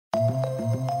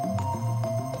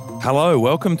Hello,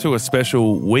 welcome to a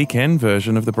special weekend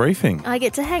version of The Briefing. I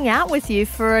get to hang out with you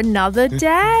for another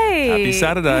day. Happy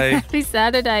Saturday. Happy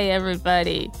Saturday,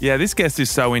 everybody. Yeah, this guest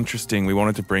is so interesting. We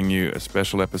wanted to bring you a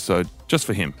special episode just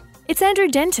for him. It's Andrew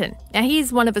Denton. Now,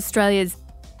 he's one of Australia's,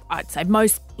 I'd say,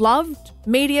 most loved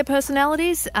media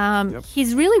personalities.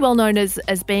 He's really well known as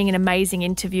being an amazing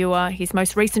interviewer. His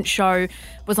most recent show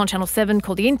was on Channel 7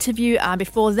 called The Interview.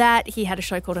 Before that, he had a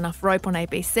show called Enough Rope on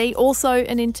ABC, also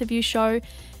an interview show.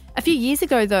 A few years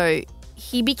ago, though,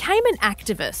 he became an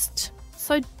activist,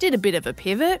 so did a bit of a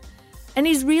pivot, and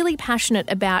he's really passionate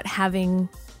about having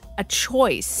a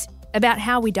choice about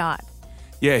how we die.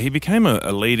 Yeah, he became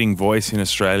a leading voice in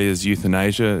Australia's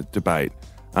euthanasia debate.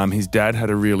 His dad had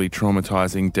a really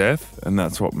traumatising death, and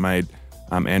that's what made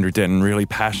Andrew Denton really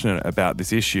passionate about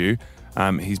this issue.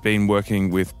 He's been working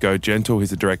with Go Gentle. He's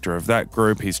the director of that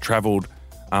group. He's travelled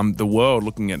the world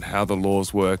looking at how the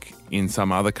laws work in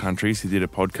some other countries. He did a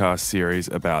podcast series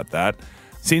about that.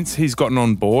 Since he's gotten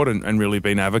on board and really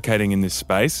been advocating in this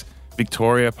space,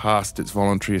 Victoria passed its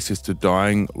voluntary assisted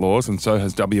dying laws, and so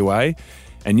has WA.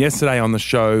 And yesterday on the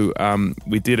show,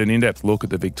 we did an in-depth look at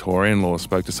the Victorian law,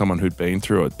 spoke to someone who'd been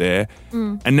through it there.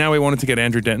 And now we wanted to get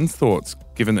Andrew Denton's thoughts,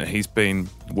 given that he's been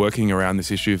working around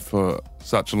this issue for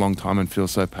such a long time and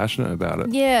feels so passionate about it.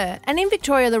 Yeah, and in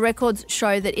Victoria, the records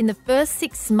show that in the first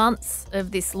 6 months of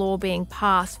this law being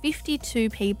passed, 52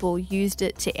 people used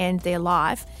it to end their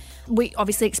life. We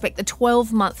obviously expect the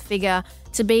 12-month figure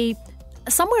to be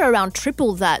somewhere around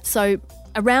triple that, so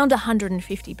around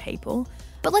 150 people.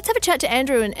 But let's have a chat to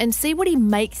Andrew and see what he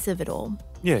makes of it all.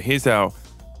 Yeah, here's our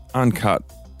uncut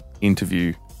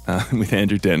interview with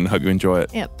Andrew Denton. Hope you enjoy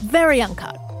it. Yeah, very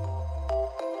uncut.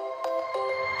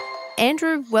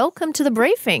 Andrew, welcome to The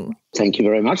Briefing. Thank you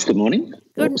very much. Good morning.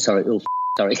 Good. Oh, sorry.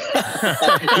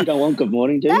 You don't want good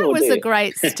morning, do you? That was a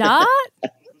great start.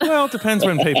 Well, it depends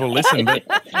when people listen.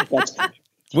 But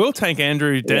we'll take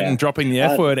Andrew Denton dropping the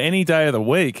F word any day of the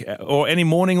week or any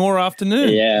morning or afternoon.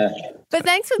 Yeah. But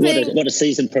thanks for being... What a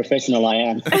seasoned professional I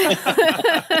am.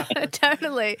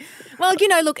 Totally. Well,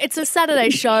 look, it's a Saturday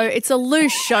show. It's a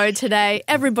loose show today.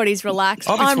 Everybody's relaxed.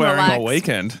 I'll be I'm swearing relaxed. all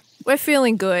weekend. We're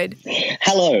feeling good.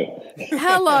 Hello.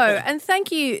 And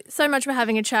thank you so much for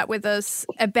having a chat with us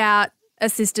about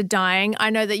assisted dying.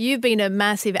 I know that you've been a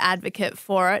massive advocate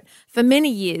for it for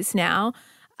many years now.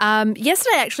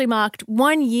 Yesterday actually marked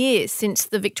 1 year since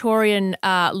the Victorian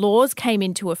laws came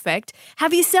into effect.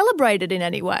 Have you celebrated in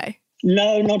any way?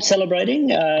 No, not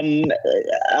celebrating,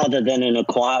 other than in a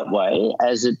quiet way.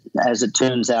 As it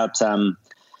turns out,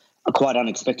 quite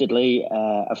unexpectedly,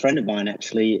 a friend of mine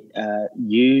actually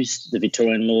used the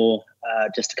Victorian law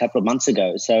just a couple of months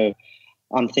ago. So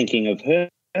I'm thinking of her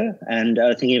and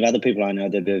thinking of other people I know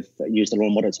that have used the law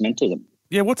and what it's meant to them.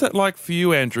 Yeah, what's it like for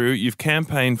you, Andrew? You've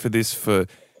campaigned for this for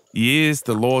years.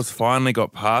 The laws finally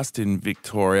got passed in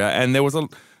Victoria, and there was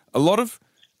a lot of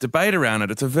debate around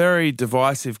it. It's a very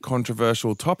divisive,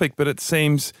 controversial topic, but it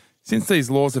seems since these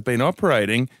laws have been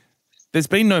operating, there's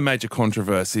been no major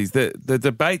controversies. The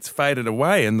debate's faded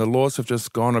away and the laws have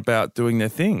just gone about doing their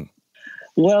thing.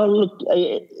 Well, look,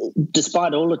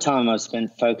 despite all the time I've spent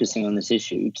focusing on this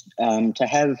issue,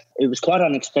 it was quite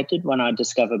unexpected when I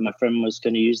discovered my friend was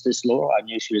going to use this law. I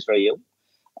knew she was very ill,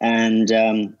 and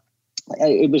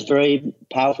it was very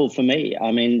powerful for me.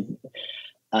 I mean,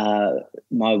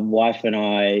 my wife and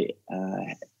I,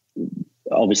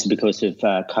 obviously because of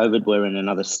COVID, we're in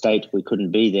another state. We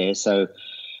couldn't be there. So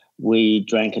we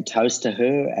drank a toast to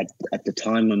her at the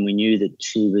time when we knew that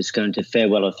she was going to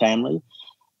farewell her family.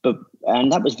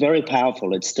 And that was very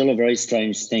powerful. It's still a very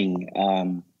strange thing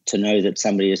to know that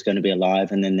somebody is going to be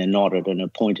alive and then they're not at an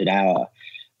appointed hour.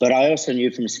 But I also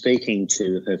knew from speaking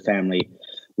to her family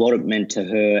what it meant to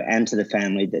her and to the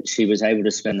family that she was able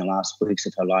to spend the last weeks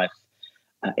of her life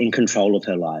in control of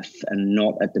her life and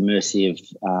not at the mercy of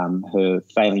her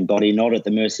failing body, not at the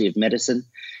mercy of medicine.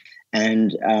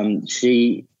 And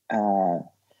she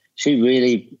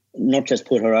really not just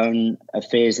put her own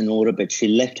affairs in order, but she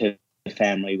left her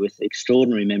family with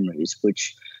extraordinary memories,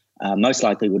 which most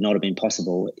likely would not have been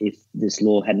possible if this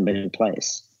law hadn't been in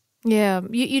place. Yeah,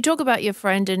 you talk about your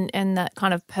friend and that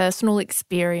kind of personal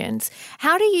experience.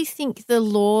 How do you think the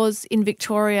laws in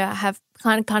Victoria have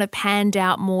kind of panned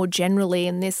out more generally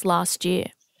in this last year?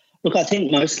 Look, I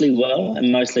think mostly well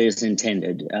and mostly as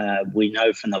intended. We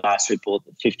know from the last report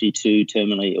that 52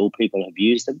 terminally ill people have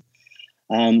used them.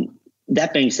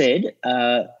 That being said,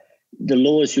 the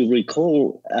laws, you'll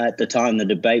recall at the time the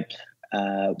debate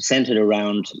centred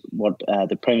around what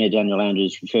the Premier Daniel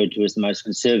Andrews referred to as the most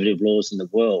conservative laws in the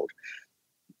world.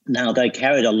 Now, they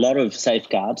carried a lot of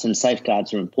safeguards, and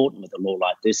safeguards are important with a law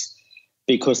like this.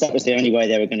 because that was the only way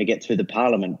they were going to get through the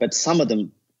parliament. But some of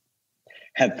them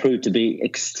have proved to be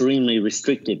extremely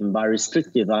restrictive. And by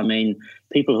restrictive, I mean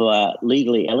people who are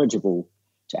legally eligible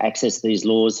to access these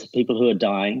laws, people who are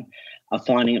dying, are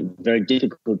finding it very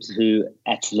difficult to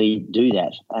actually do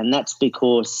that. And that's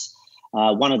because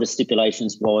one of the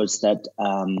stipulations was that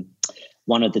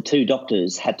one of the two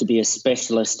doctors had to be a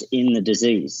specialist in the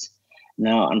disease.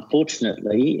 Now,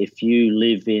 unfortunately, if you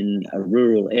live in a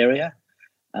rural area,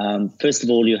 first of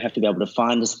all, you have to be able to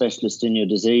find a specialist in your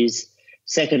disease.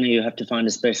 Secondly, you have to find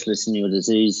a specialist in your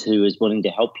disease who is willing to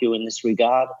help you in this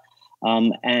regard.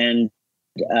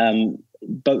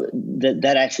 But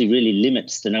that actually really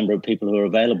limits the number of people who are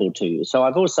available to you. So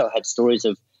I've also had stories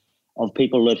of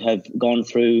people that have gone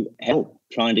through hell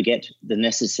trying to get the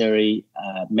necessary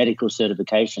medical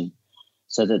certification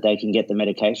so that they can get the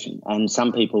medication. And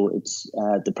some people, it's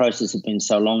the process has been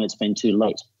so long, it's been too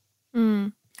late.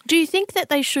 Mm. Do you think that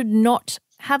they should not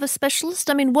have a specialist?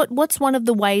 I mean, what's one of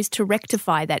the ways to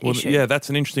rectify that issue? Yeah, that's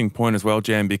an interesting point as well,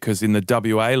 Jan, because in the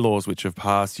WA laws which have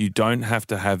passed, you don't have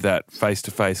to have that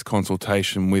face-to-face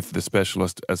consultation with the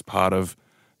specialist as part of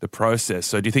the process.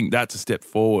 So do you think that's a step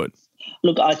forward?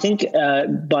 Look, I think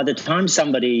by the time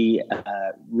somebody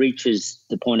reaches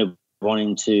the point of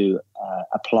wanting to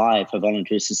apply for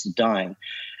voluntary assisted dying,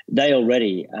 they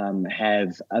already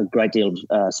have a great deal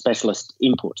of specialist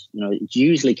input. You know, it's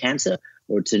usually cancer,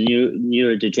 or it's a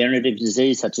neurodegenerative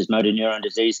disease such as motor neuron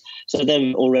disease. So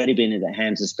they've already been in the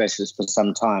hands of specialists for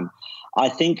some time. I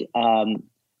think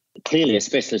clearly a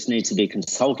specialist needs to be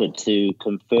consulted to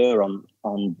confer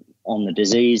on the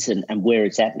disease and where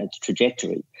it's at in its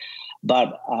trajectory.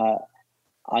 But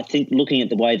I think looking at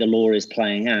the way the law is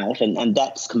playing out, and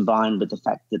that's combined with the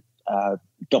fact that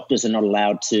doctors are not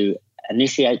allowed to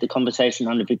initiate the conversation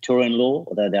under Victorian law,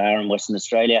 although they are in Western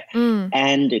Australia,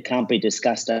 and it can't be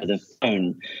discussed over the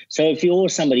phone. So if you're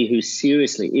somebody who's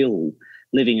seriously ill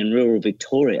living in rural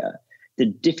Victoria, the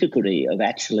difficulty of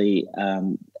actually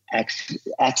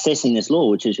accessing this law,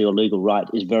 which is your legal right,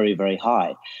 is very, very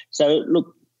high. So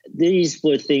look, these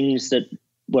were things that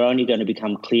were only going to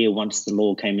become clear once the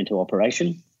law came into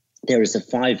operation. There is a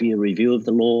 5-year review of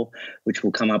the law, which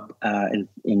will come up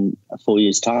in 4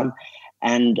 years' time.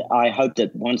 And I hope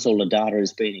that once all the data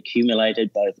has been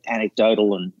accumulated, both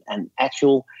anecdotal and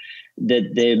actual,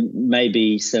 that there may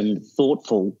be some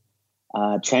thoughtful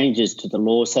changes to the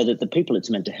law so that the people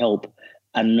it's meant to help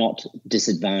are not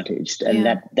disadvantaged.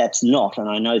 And that's not, and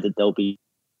I know that there'll be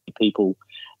people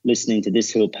listening to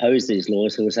this who oppose these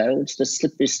laws who will say, oh, it's the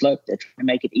slippery slope. They're trying to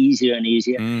make it easier and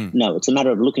easier. No, it's a matter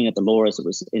of looking at the law as it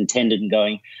was intended and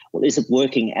going, well, is it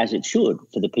working as it should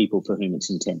for the people for whom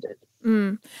it's intended?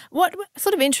 What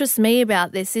sort of interests me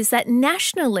about this is that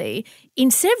nationally, in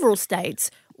several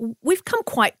states, we've come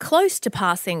quite close to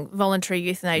passing voluntary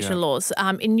euthanasia laws.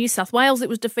 In New South Wales, it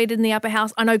was defeated in the upper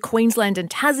house. I know Queensland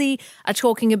and Tassie are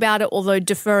talking about it, although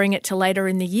deferring it to later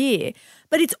in the year.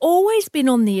 But it's always been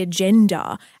on the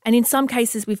agenda, and in some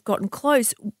cases we've gotten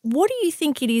close. What do you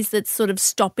think it is that's sort of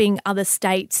stopping other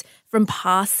states from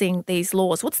passing these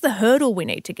laws? What's the hurdle we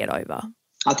need to get over?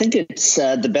 I think it's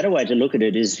the better way to look at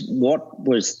it is what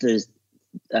was the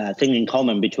thing in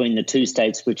common between the two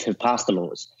states which have passed the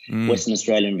laws, Western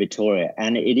Australia and Victoria,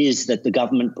 and it is that the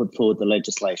government put forward the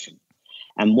legislation.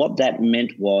 And what that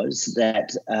meant was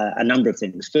that a number of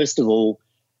things. First of all,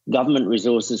 government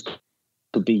resources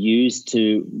could be used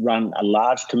to run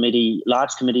large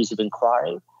committees of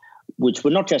inquiry, which were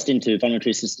not just into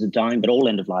voluntary assisted dying, but all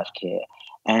end-of-life care,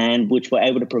 and which were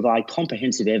able to provide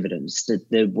comprehensive evidence that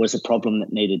there was a problem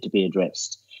that needed to be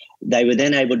addressed. They were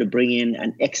then able to bring in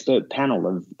an expert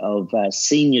panel of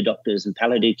senior doctors and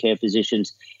palliative care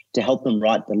physicians to help them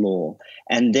write the law.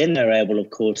 And then they were able, of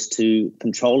course, to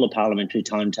control the parliamentary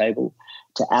timetable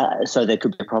so there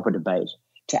could be a proper debate,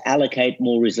 to allocate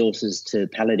more resources to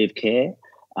palliative care,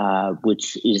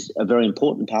 which is a very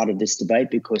important part of this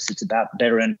debate because it's about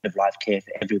better end-of-life care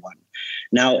for everyone.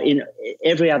 Now, in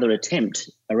every other attempt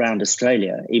around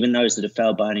Australia, even those that have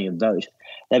failed by only a vote,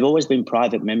 they've always been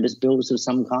private members' bills of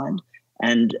some kind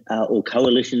and or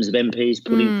coalitions of MPs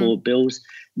putting forward bills.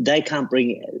 They can't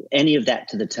bring any of that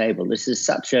to the table. This is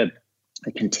such a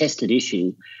contested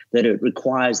issue that it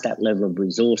requires that level of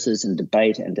resources and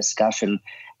debate and discussion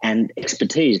and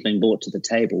expertise being brought to the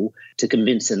table to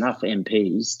convince enough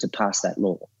MPs to pass that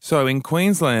law. So in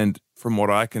Queensland, from what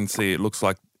I can see, it looks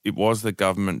like it was the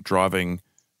government driving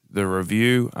the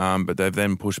review, but they've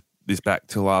then pushed this back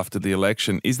till after the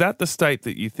election. Is that the state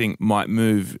that you think might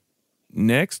move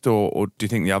next, or do you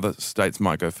think the other states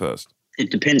might go first? It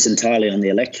depends entirely on the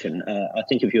election. I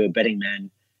think if you're a betting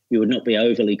man, you would not be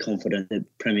overly confident that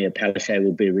Premier Palaszczuk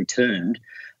will be returned.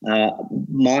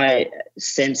 My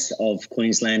sense of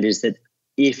Queensland is that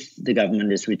if the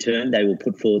government is returned, they will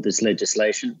put forward this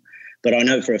legislation. But I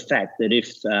know for a fact that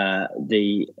if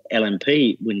the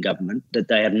LNP win government, that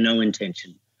they have no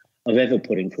intention of ever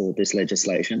putting forward this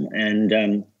legislation.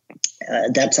 And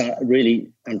that's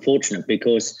really unfortunate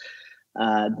because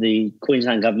the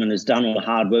Queensland government has done all the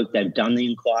hard work. They've done the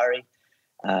inquiry.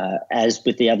 As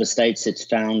with the other states, it's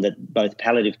found that both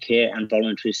palliative care and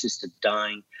voluntary assisted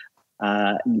dying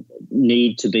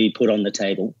need to be put on the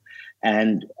table.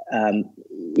 And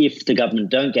if the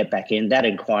government don't get back in, that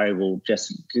inquiry will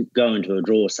just go into a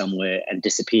drawer somewhere and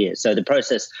disappear. So the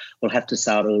process will have to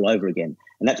start all over again.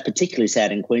 And that's particularly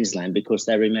sad in Queensland because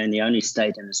they remain the only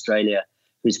state in Australia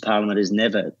whose parliament has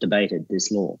never debated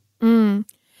this law. Mm.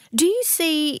 Do you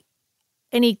see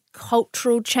any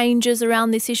cultural changes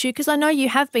around this issue? Because I know you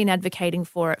have been advocating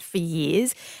for it for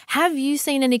years. Have you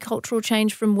seen any cultural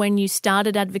change from when you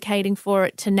started advocating for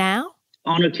it to now?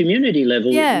 On a community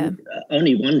level,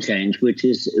 only one change, which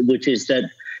is that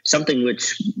something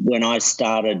which when I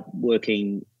started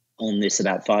working on this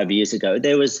about 5 years ago,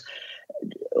 there was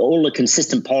all the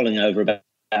consistent polling over about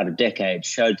a decade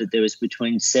showed that there was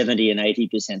between 70 and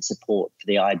 80% support for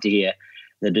the idea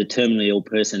that a terminally ill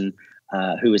person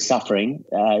who was suffering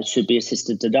should be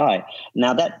assisted to die.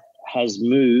 Now that has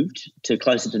moved to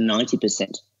closer to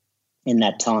 90%. In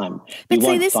that time. But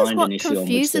see, this is what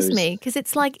confuses me because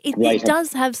it's like it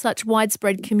does have such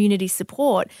widespread community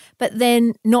support, but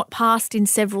then not passed in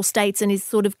several states and is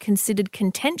sort of considered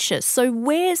contentious. So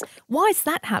why is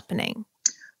that happening?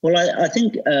 Well, I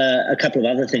think a couple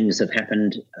of other things have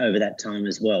happened over that time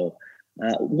as well.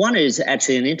 One is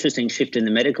actually an interesting shift in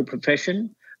the medical profession,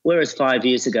 whereas 5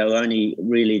 years ago only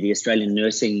really the Australian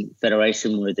Nursing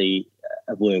Federation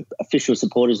were official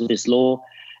supporters of this law.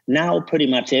 Now pretty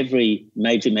much every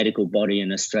major medical body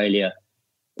in Australia,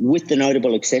 with the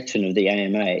notable exception of the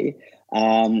AMA,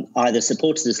 either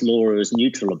supports this law or is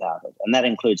neutral about it, and that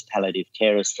includes Palliative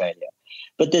Care Australia.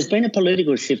 But there's been a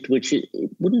political shift which it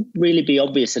wouldn't really be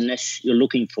obvious unless you're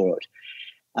looking for it,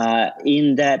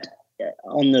 in that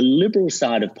on the Liberal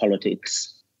side of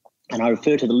politics, and I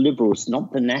refer to the Liberals,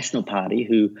 not the National Party,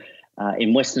 who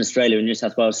in Western Australia and New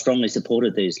South Wales strongly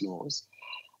supported these laws,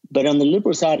 but on the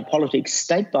Liberal side of politics,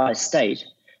 state by state,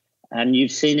 and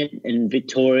you've seen it in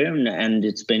Victoria and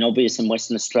it's been obvious in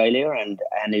Western Australia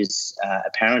and is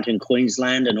apparent in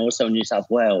Queensland and also in New South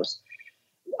Wales,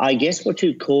 I guess what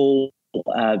you call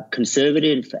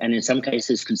conservative and in some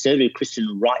cases conservative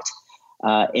Christian right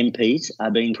MPs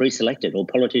are being pre-selected or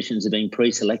politicians are being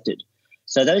pre-selected.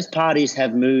 So those parties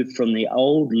have moved from the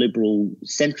old liberal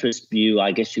centrist view,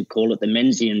 I guess you'd call it the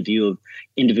Menzian view of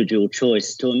individual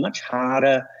choice, to a much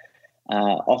harder,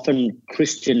 often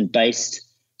Christian-based,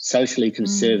 socially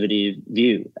conservative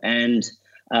view. And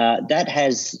that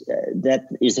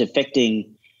is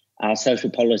affecting social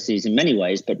policies in many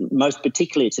ways, but most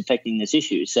particularly it's affecting this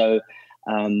issue. So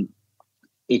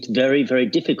it's very, very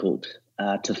difficult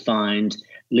to find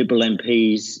Liberal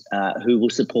MPs who will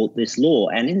support this law.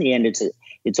 And in the end,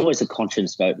 it's always a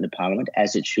conscience vote in the Parliament,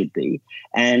 as it should be.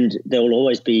 And there will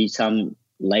always be some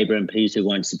Labor MPs who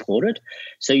won't support it.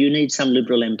 So you need some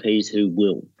Liberal MPs who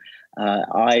will.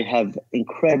 I have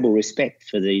incredible respect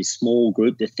for the small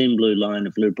group, the thin blue line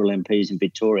of Liberal MPs in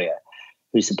Victoria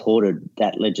who supported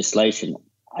that legislation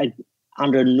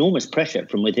under enormous pressure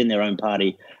from within their own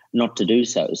party not to do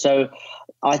so. So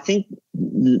I think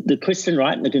the Christian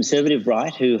right and the conservative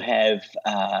right who have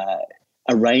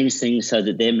arranged things so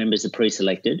that their members are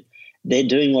pre-selected, they're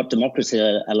doing what democracy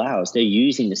allows. They're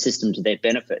using the system to their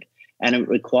benefit. And it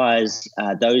requires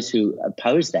those who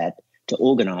oppose that to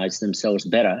organise themselves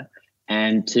better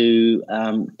and to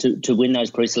win those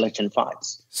pre-selection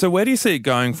fights. So where do you see it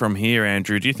going from here,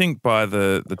 Andrew? Do you think by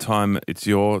the time it's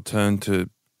your turn to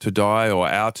die or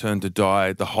our turn to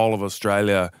die, the whole of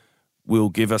Australia will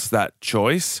give us that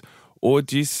choice? Or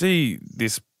do you see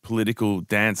this political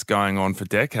dance going on for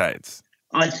decades?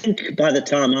 I think by the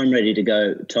time I'm ready to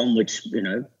go, Tom, which,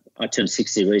 I turned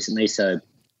 60 recently, so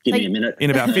give me a minute.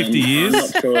 In about 50 years, I'm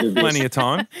not sure it'll be plenty of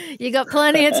time. You got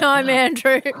plenty of time,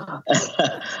 Andrew.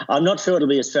 I'm not sure it'll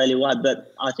be Australia-wide,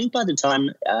 but I think by the time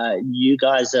you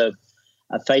guys are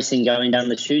facing going down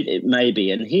the chute, it may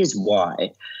be. And here's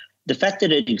why. The fact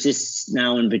that it exists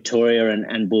now in Victoria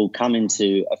and will come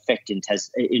into effect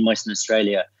in Western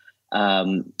Australia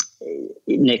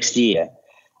next year,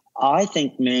 I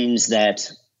think means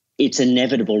that it's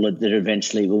inevitable that it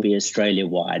eventually will be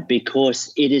Australia-wide,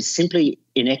 because it is simply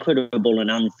inequitable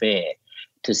and unfair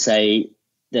to say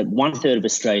that 1/3 of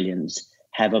Australians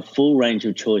have a full range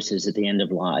of choices at the end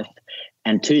of life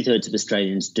and 2/3 of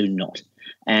Australians do not.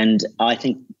 And I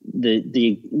think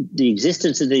the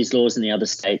existence of these laws in the other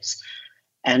states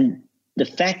and the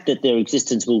fact that their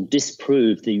existence will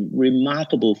disprove the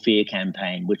remarkable fear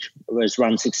campaign, which was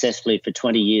run successfully for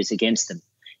 20 years against them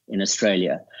in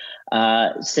Australia,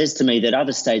 says to me that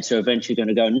other states are eventually going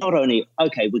to go, not only,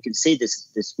 okay, we can see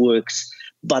this works,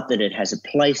 but that it has a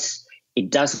place. It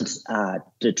doesn't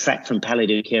detract from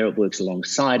palliative care. It works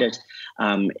alongside it.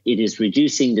 It is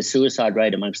reducing the suicide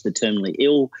rate amongst the terminally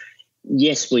ill.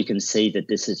 Yes, we can see that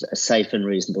this is a safe and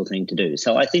reasonable thing to do.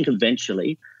 So I think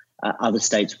eventually other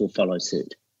states will follow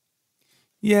suit.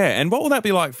 Yeah, and what will that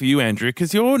be like for you, Andrew?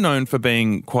 Because you're known for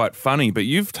being quite funny, but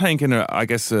you've taken,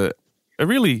 a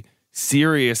really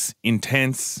serious,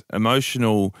 intense,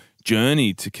 emotional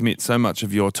journey to commit so much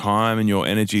of your time and your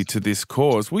energy to this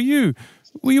cause. Will you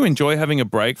enjoy having a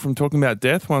break from talking about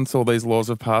death once all these laws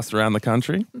have passed around the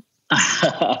country?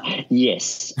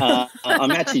 Yes,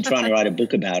 I'm actually trying to write a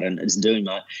book about it, and it's doing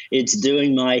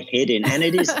my head in, and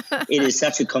it is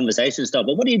such a conversation starter.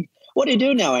 But what do you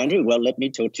do now, Andrew? Well, let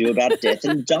me talk to you about death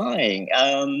and dying.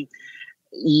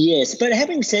 Yes, but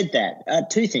having said that,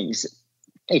 two things.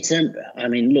 It's an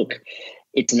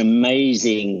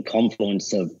amazing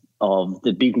confluence of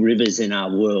the big rivers in our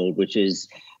world, which is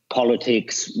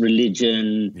politics,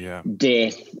 religion,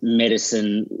 death,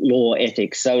 medicine, law,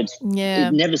 ethics. So it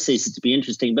never ceases to be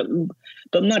interesting.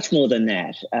 But much more than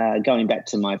that, going back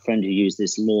to my friend who used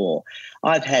this law,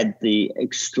 I've had the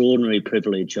extraordinary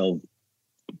privilege of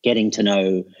getting to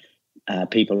know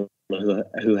people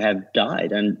who have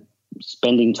died and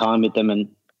spending time with them, and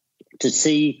to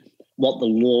see what the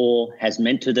law has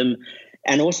meant to them,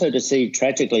 and also to see,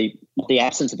 tragically, what the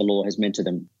absence of the law has meant to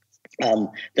them.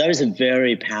 Those are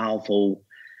very powerful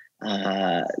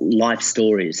life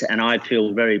stories, and I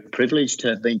feel very privileged to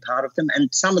have been part of them. And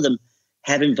some of them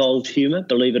have involved humour,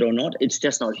 believe it or not. It's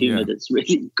just not humour that's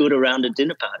really good around a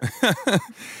dinner party.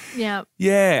 Yeah.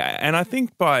 Yeah, and I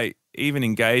think by even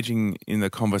engaging in the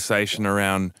conversation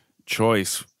around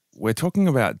choice, we're talking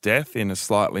about death in a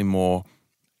slightly more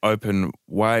open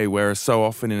way, whereas so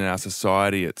often in our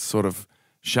society it's sort of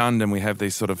shunned and we have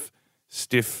these sort of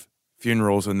stiff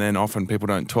funerals, and then often people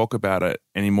don't talk about it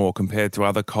anymore compared to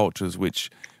other cultures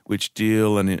which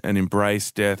deal and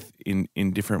embrace death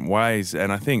in different ways.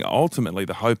 And I think ultimately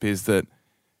the hope is that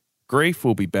grief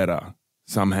will be better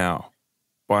somehow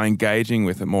by engaging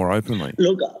with it more openly.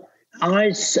 Look,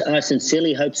 I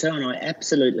sincerely hope so, and I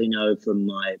absolutely know from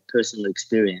my personal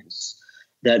experience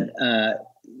that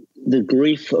the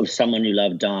grief of someone you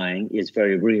love dying is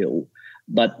very real,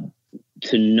 but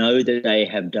to know that they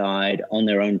have died on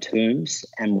their own terms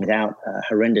and without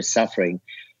horrendous suffering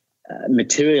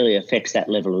materially affects that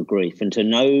level of grief. And to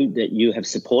know that you have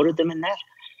supported them in that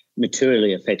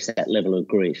materially affects that level of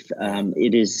grief.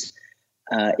 It is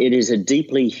a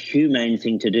deeply humane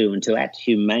thing to do, and to act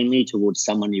humanely towards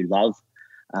someone you love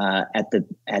at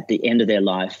the end of their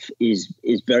life is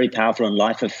very powerful and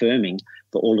life affirming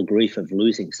for all the grief of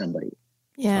losing somebody.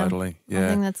 Yeah, totally. Yeah, I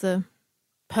think that's a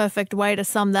perfect way to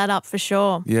sum that up for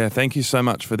sure. Yeah, thank you so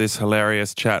much for this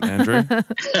hilarious chat, Andrew.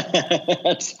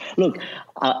 Look,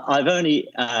 I've only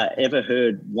ever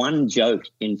heard one joke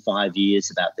in 5 years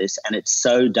about this, and it's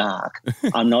so dark,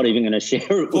 I'm not even going to share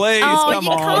it. Please, come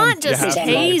on. You can't just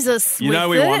tease us with it. You know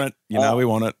we want it. You know we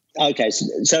want it. Okay,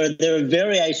 so there are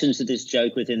variations of this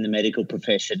joke within the medical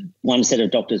profession. One set of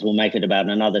doctors will make it about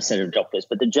another set of doctors,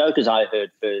 but the joke as I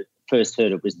first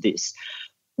heard it was this.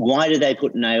 Why do they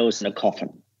put nails in a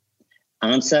coffin?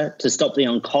 Answer, to stop the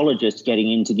oncologist getting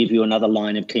in to give you another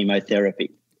line of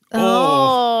chemotherapy.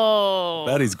 Oh.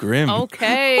 That is grim.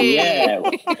 Okay.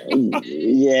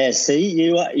 Yeah, see,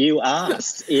 you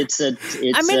asked. It's funny.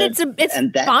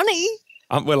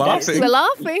 We're laughing. We're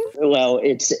laughing. Well,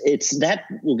 it's that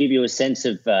will give you a sense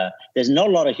of there's not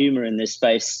a lot of humour in this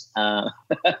space, to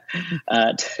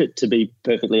be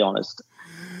perfectly honest.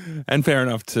 And fair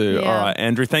enough too. Yeah. All right,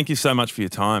 Andrew, thank you so much for your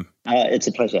time. It's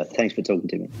a pleasure. Thanks for talking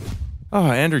to me. Oh,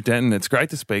 Andrew Denton, it's great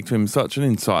to speak to him. Such an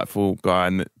insightful guy,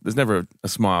 and there's never a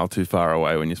smile too far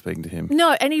away when you're speaking to him.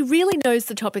 No, and he really knows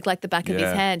the topic like the back of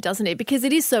his hand, doesn't he? Because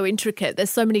it is so intricate. There's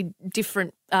so many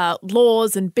different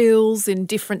laws and bills in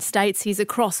different states. He's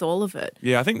across all of it.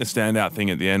 Yeah, I think the standout thing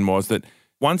at the end was that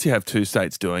once you have two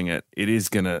states doing it, it is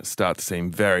going to start to seem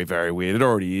very, very weird. It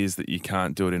already is that you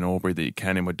can't do it in Albury, that you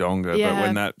can in Wodonga. Yeah. But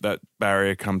when that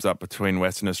barrier comes up between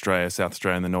Western Australia, South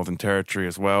Australia and the Northern Territory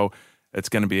as well, it's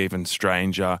going to be even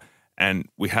stranger. And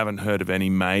we haven't heard of any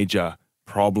major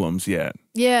problems yet.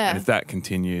 Yeah. And if that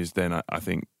continues, then I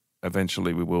think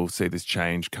eventually we will see this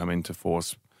change come into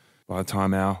force by the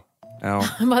time our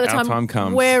time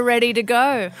comes. We're ready to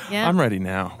go. Yeah. I'm ready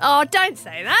now. Oh, don't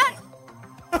say that.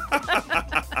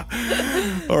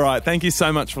 All right. Thank you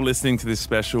so much for listening to this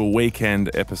special weekend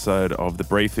episode of The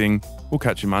Briefing. We'll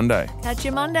catch you Monday. Catch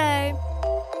you Monday.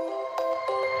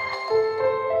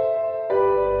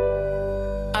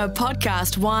 A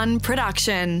Podcast One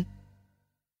production.